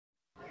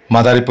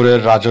মাদারীপুরের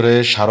রাজরে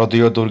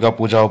শারদীয় দুর্গা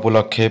পূজা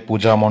উপলক্ষে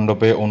পূজা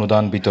মণ্ডপে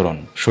অনুদান বিতরণ।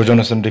 সুজন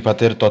হোসেন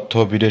রিফাতের তথ্য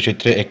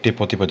ভিডিওচিত্রে একটি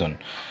প্রতিবেদন।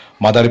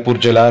 মাদারীপুর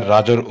জেলার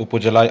রাজর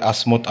উপজেলায়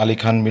আচমত আলী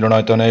খান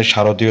মিলনায়তনে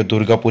শারদীয়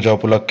দুর্গা পূজা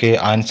উপলক্ষে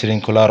আইন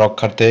শৃঙ্খলা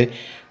রক্ষার্থে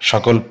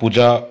সকল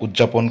পূজা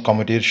উদযাপন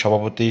কমিটির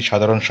সভাপতি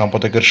সাধারণ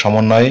সম্পাদকের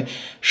সমন্বয়ে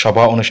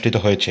সভা অনুষ্ঠিত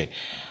হয়েছে।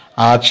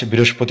 আজ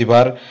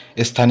বৃহস্পতিবার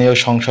স্থানীয়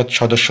সংসদ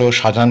সদস্য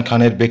শাহজাহান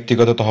খানের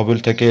ব্যক্তিগত তহবিল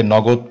থেকে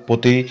নগদ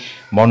প্রতি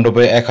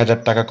মণ্ডপে ১,০০০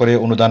 টাকা করে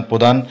অনুদান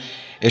প্রদান।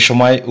 এ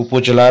সময়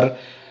উপজেলার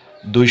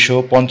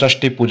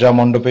 ২৫০টি পূজা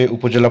মণ্ডপে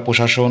উপজেলা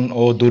প্রশাসন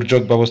ও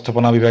দুর্যোগ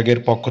ব্যবস্থাপনা বিভাগের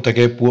পক্ষ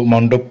থেকে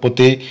মণ্ডপ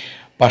প্রতি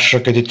 ৫০০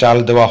 কেজি চাল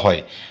দেওয়া হয়।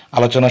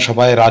 আলোচনা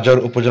সভায় রাজর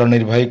উপজেলা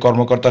নির্বাহী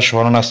কর্মকর্তা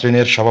সোহানা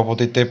নাসরিনের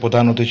সভাপতিত্বে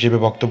প্রধান অতিথি হিসেবে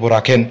বক্তব্য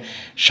রাখেন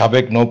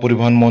সাবেক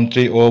নৌপরিবহন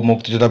মন্ত্রী ও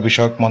মুক্তিযোদ্ধা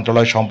বিষয়ক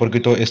মন্ত্রণালয়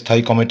সম্পর্কিত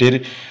স্থায়ী কমিটির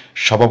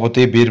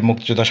সভাপতি বীর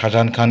মুক্তিযোদ্ধা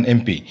শাহজাহান খান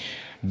এমপি।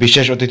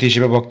 বিশেষ অতিথি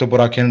হিসেবে বক্তব্য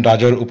রাখেন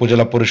রাজর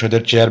উপজেলা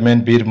পরিষদের চেয়ারম্যান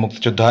বীর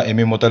মুক্তিযোদ্ধা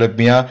এম.এ মোতালেব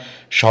মিয়া,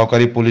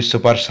 সহকারী police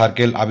super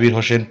circle Abir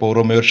Hossain, পৌর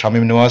মেয়র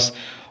শামীম নওয়াজ।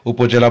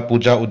 উপজেলা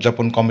পূজা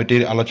উদযাপন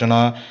কমিটির আলোচনা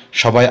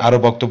সভায় আরও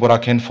বক্তব্য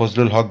রাখেন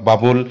ফজলুল হক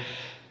বাবুল।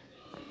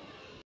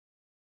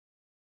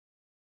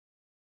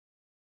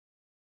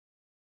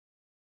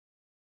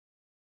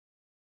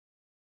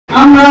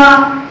 আমরা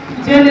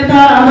যে নেতা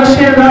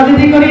আদর্শের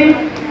রাজনীতি করি,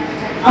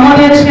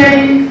 আমাদের সেই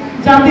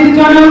জাতির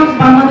জনক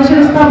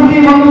বাংলাদেশের স্থপতি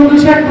বঙ্গবন্ধু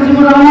শেখ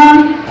মুজিবুর রহমান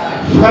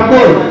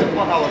সকল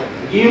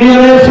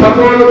ইউনিয়নের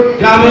সকল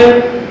গ্রামের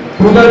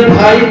পূজারী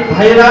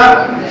ভাইরা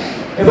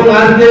এবং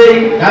আজকে এই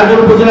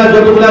রাজর উপজেলার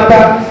যতগুলো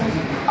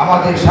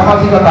আমাদের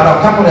সামাজিকতা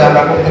রক্ষা করে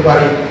আমরা করতে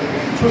পারি,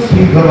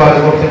 সুশৃঙ্খলভাবে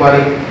করতে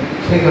পারি,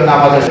 সেই জন্য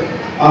আমাদের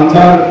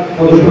আনসার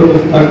সদস্য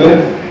থাকবেন।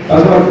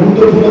 তাছাড়া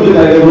গুরুত্বপূর্ণ যে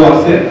জায়গাগুলো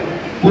আছে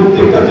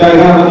প্রত্যেকটা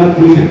জায়গায় আমাদের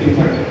পুলিশের টিম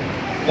থাকে।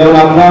 যেমন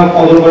আপনার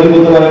কদমবাড়ি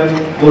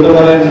বলতে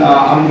পারেন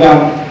আমগাম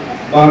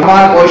বা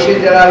আমার বয়সের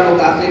যারা লোক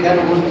আছে এখানে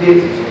উপস্থিত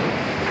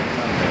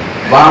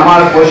বা আমার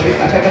বয়সের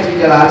কাছাকাছি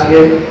যারা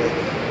আছেন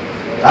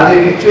তাদের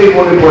নিশ্চয়ই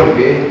মনে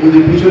পড়বে, যদি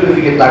পিছনের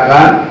দিকে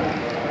তাকান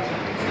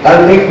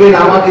তাহলে দেখবেন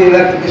আমাদের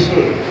এলাকা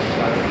দেশে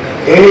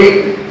এই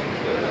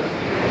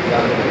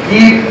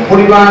কি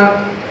পরিমাণ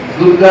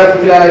দুর্গা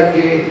পূজায়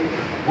যে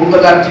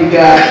পূর্বদার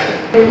টিকা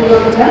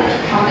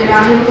আমাদের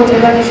রাজর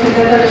উপজেলা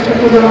বিশ্ববিদ্যালয়ের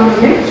পূজা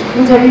মণ্ডপে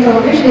পূজা দিতে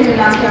হবে, সেই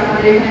জন্য আজকে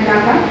আমাদের এখানে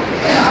ডাকা।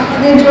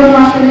 আপনাদের জন্য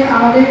আসলে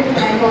আমাদের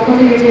পক্ষ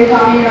থেকে যেহেতু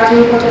আমি রাজর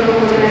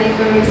উপজেলা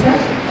নির্বাহী অফিসার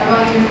এবং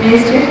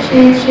ম্যাজিস্ট্রেট,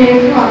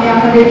 সেহেতু আমি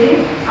আপনাদেরকে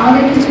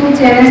আমাদের কিছু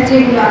চ্যালেঞ্জ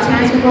যেগুলো আছে,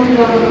 কিছু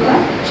প্রতিবন্ধকতা,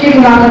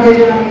 সেগুলো আপনাদের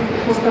জন্য আমি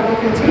উপস্থাপন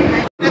করছি।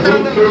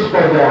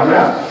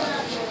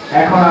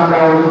 এখন আমরা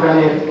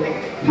অনুদানের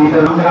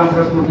বিতরণ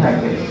প্রস্তুত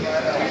থাকবে।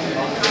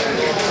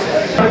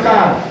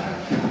 সরকার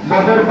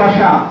বদর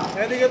পাশা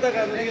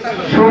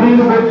শরীর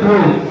বৌদ্ধ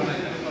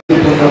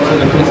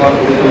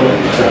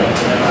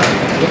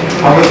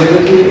আমরা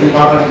দেখেছি এই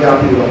বাঙালি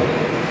জাতি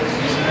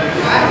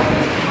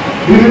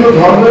বিভিন্ন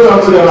ধর্মের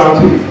আমরা যারা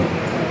আছি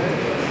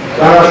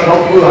তারা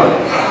সবগুলা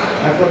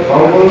একটা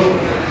ধর্ম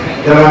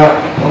যারা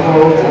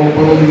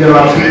ধর্মপন্থী যারা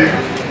আছে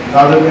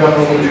তাদেরকে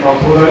আমরা বলি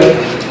সম্প্রদায়।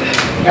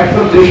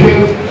 একটা দেশের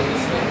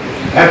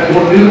এক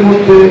মন্দিরের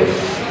মধ্যে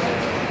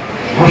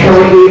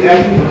ভাষাভাষী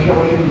একই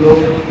ভাষাভাষীর লোক,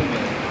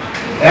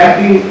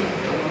 একই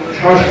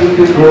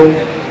সংস্কৃতির লোক,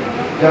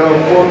 যারা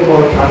কোন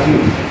বড় থাকি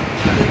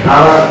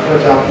তারা একটা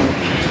জাতি,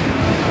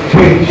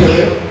 সেই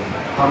হিসেবে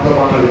আমরা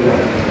বাঙালি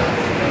জাতি।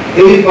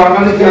 এই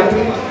বাঙালি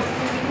জাতি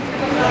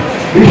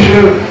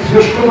বিশ্বের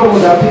শ্রেষ্ঠতম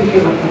জাতি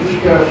হিসেবে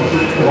পুরস্কার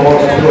প্রতিষ্ঠিত হওয়ার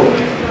মতো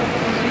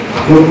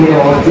যোগ্যতা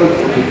অর্জন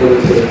করতে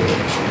চলেছে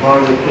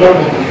মাননীয়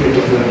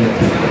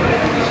প্রধানমন্ত্রী।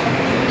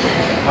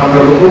 আমরা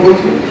লক্ষ্য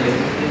করছি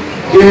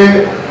যে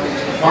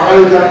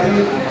বাঙালি জাতি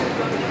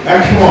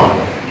একসময়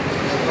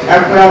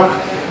একটা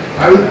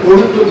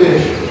দরিদ্র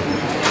দেশ,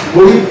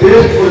 গরিব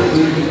দেশ করে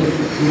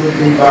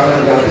এই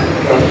বাঙালি জাতি,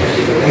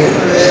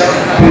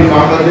 সেই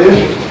বাংলাদেশ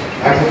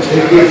এখন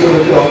এগিয়ে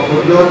চলেছে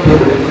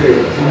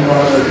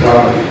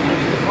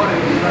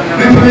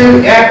পৃথিবীর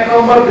 ১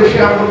 নম্বর দেশে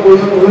আমরা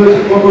পরিণত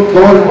হয়েছি গত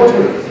 ১০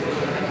 বছরে।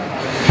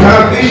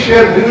 সারা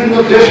বিশ্বের বিভিন্ন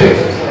দেশে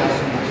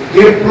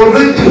যে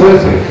প্রবৃদ্ধি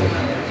হয়েছে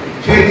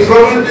সেই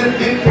প্রবৃদ্ধির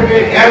দিক থেকে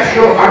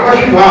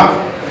 ১৮৮ ভাগ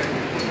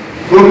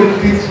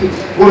প্রবৃদ্ধি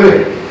করে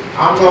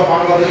আমরা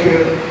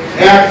বাংলাদেশের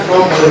 ১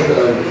 নম্বরে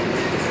দাঁড়িয়ে।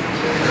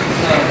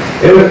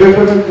 এবার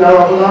পেছনে যার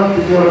অবদান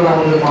তিনি হলেন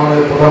আমাদের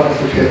মাননীয়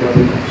প্রধানমন্ত্রী শেখ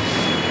হাসিনা,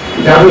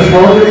 যাদের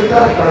সহযোগিতা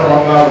সারা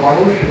বাংলার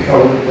মানুষ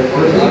সহযোগিতা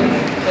করেছেন,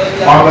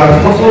 বাংলার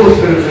সকল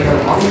শ্রেণীর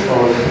মানুষ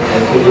সহযোগিতা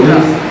করেছে।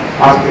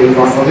 আজকে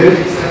বাংলাদেশ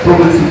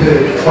প্রবৃদ্ধিতে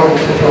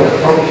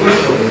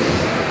সর্বশ্রেষ্ঠ হয়েছে।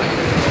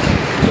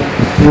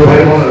 প্রিয়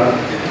ভাই বোনেরা,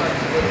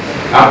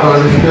 আপনারা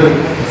নিশ্চয়ই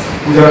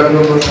পূজার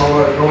জন্য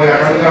সবাই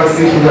এখানকার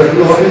পূজা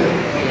শুরু হবে।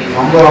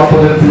 আমরা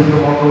আপনাদের বিভিন্ন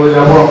মন্ডলে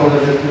যাবো,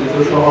 আপনাদের নেতৃত্ব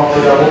সহ আমরা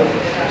যাবো।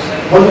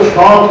 হয়তো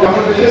সব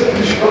বাংলাদেশের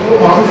 ৩০ লক্ষ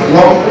মানুষ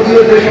রক্ত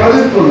দিয়ে যে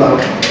স্বাধীন করলাম,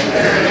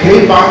 সেই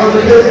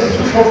বাংলাদেশের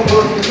কিছু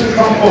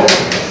সংখ্যক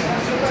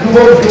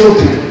যুবক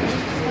যুবতী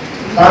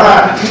তারা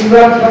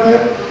ইমরান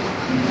খানের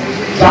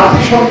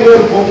জাতিসংঘের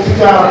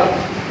বক্তৃতা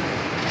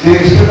যে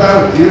ইশতেহার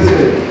দিয়েছে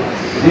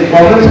যে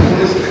কমেন্টস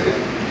করেছে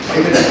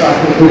এটা কিন্তু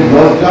আসলে খুব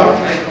লজ্জা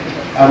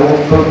এবং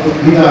অত্যন্ত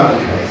ঘৃণার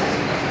বিষয়।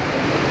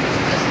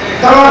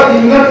 তারা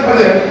ইংল্যান্ড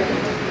খেলে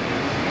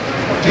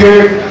যে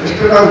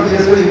স্ট্যাটাস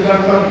দিয়েছে,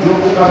 ইংল্যান্ড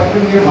জম্মু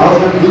কাশ্মীর নিয়ে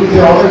ভারতের বিরুদ্ধে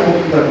অনেক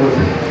বক্তৃতা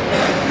করেছে।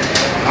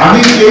 আমি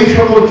এই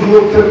সকল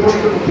যুবকদের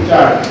প্রশ্ন করতে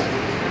চাই,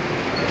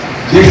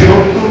 যে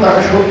শত্রু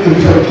তাকে শত্রু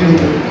হিসাবে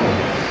চিনতে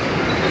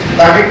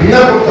তাকে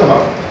ঘৃণা করতে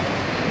হবে।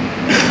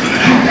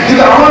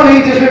 কিন্তু আমার এই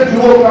দেশের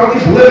যুবক আমি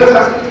ভুলে গেছে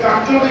আজকে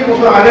 ৪৮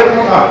 বছর আগের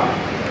কথা,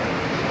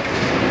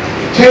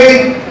 সেই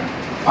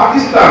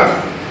পাকিস্তান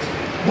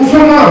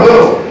মুসলমান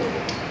হয়েও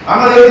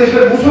আমাদের এই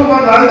দেশের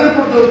মুসলমান নারীদের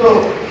পর্যন্ত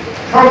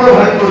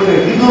সর্বহানি করছে,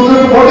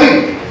 হিন্দুদের বটেই।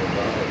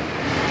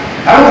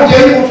 এবং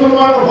যেই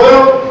মুসলমান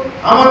হয়েও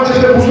আমার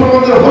দেশের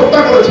মুসলমানদের হত্যা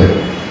করেছে,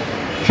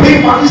 সেই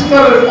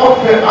পাকিস্তানের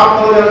পক্ষে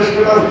আপনারা যারা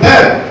স্ট্যাটাস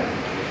দেন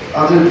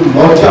তাদের একটু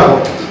লজ্জা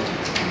হোক।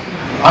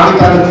 আমি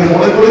তাদেরকে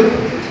মনে করি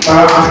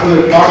তারা আসলে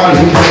বাঙালি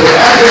হিসাবে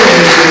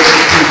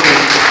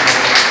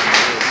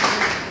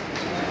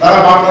তারা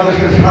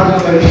বাংলাদেশের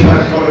স্বাধীনতা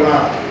বিশ্বাস করে না।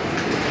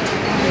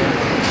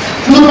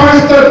 শুধু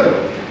পাকিস্তান,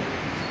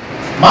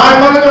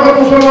 মায়ানমারে যখন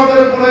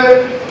মুসলমানদের উপরে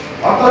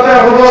অত্যাচার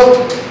হলো,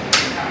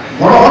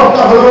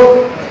 গণহত্যা হলো,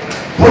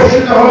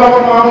 ধর্ষিত হলো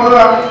আমার মা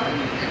বোনেরা,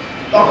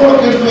 তখনও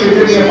কিন্তু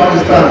একে নিয়ে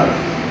পাকিস্তান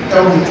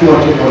তেমন কিছু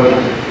অর্জন করে না।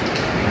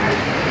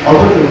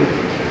 অথচ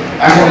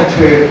এখন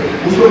হচ্ছে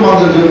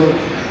মুসলমানদের জন্য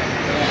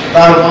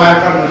তার মায়া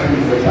কান্না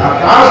শুরু হয়েছে। আর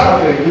তার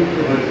সাথে যুক্ত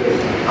হয়েছে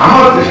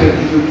আমার দেশের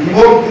কিছু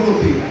যুবক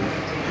যুবতী,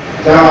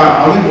 যারা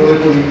আমি মনে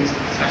করি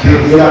যে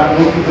এরা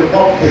প্রকৃত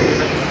পক্ষে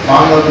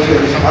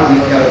বাংলাদেশের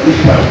স্বাধীনতার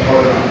বিশ্বাস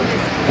করে না।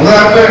 মনে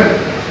রাখবেন,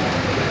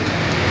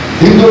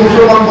 হিন্দু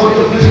মুসলমান বৌদ্ধ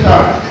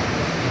খ্রিস্টান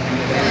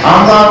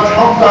আমরা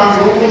সন্তান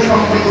নতুন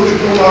সংখ্যা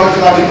গরিষ্ঠ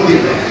দাবি করি,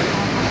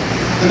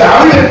 কিন্তু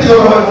আমি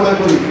ব্যক্তিগতভাবে মনে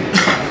করি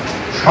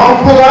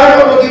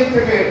সম্প্রদায়গত দিক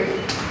থেকে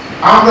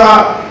আমরা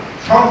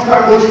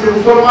সংখ্যাগরিষ্ঠ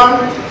মুসলমান,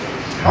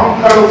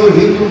 সংখ্যালঘু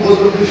হিন্দু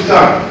বৌদ্ধ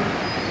খ্রিস্টান।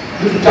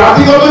 কিন্তু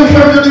জাতিগত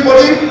হিসাবে যদি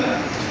বলি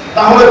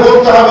তাহলে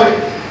বলতে হবে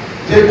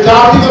যে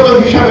জাতিগত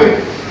হিসাবে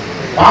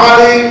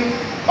বাঙালি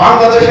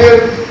বাংলাদেশের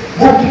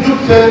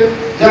মুক্তিযুদ্ধে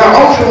যারা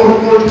অংশগ্রহণ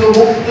করেছিল,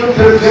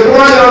 মুক্তিযুদ্ধের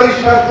চেতনা যারা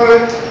বিশ্বাস করে,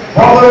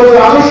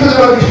 বঙ্গবন্ধুর আদর্শে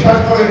যারা বিশ্বাস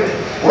করে,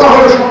 ওরা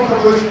হলো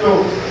সংখ্যাগরিষ্ঠ।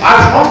 আর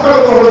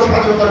সংখ্যালঘু হলো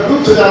স্বাধীনতার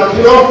বিরুদ্ধে যারা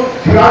ছিল,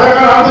 সে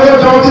রাজাকার আন্দোলন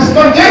জামাত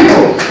ইসলাম যেই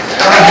হোক,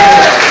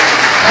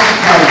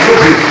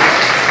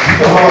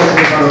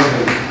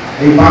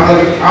 এই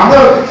বাঙালি আমরা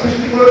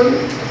সৃষ্টি করেছি,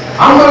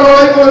 আমরা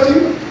লড়াই করেছি,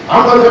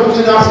 আমরা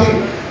যতদিন আসি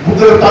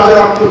বুকের তাদের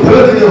আত্ম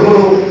ফেলে দিতে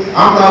হলো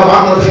আমরা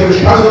বাংলাদেশের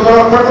স্বাধীনতা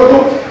রক্ষা করবো,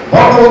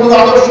 বঙ্গবন্ধুর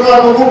আদর্শ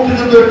এবং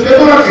মুক্তিযুদ্ধের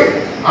চেতনাকে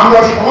আমরা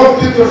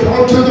সমর্থিত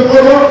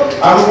করবো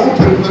এবং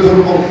উঠে তুলে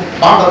ধরবো।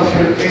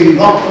 বাংলাদেশের এই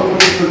রক্ত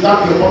প্রতিষ্ঠিত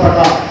জাতীয়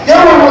পতাকা কেউ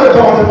আমাদের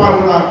জমাতে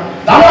পারবো না,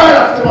 দাবায়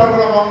রাখতে পারবো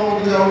না।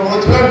 বঙ্গবন্ধু যেমন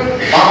বলেছিলেন,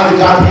 বাঙালি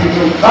জাতিকে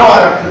কেউ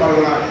দাবায় রাখতে পারবো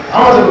না,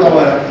 আমাদের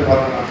দাবায় রাখতে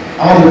পারবো না।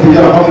 আমাদের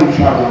বিজয় হবে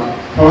ইনশাআল্লাহ।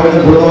 সবাইকে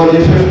ধন্যবাদ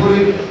দিয়ে শেষ করি।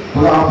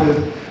 খোদা হাফেজ।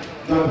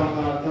 জয় বাংলা।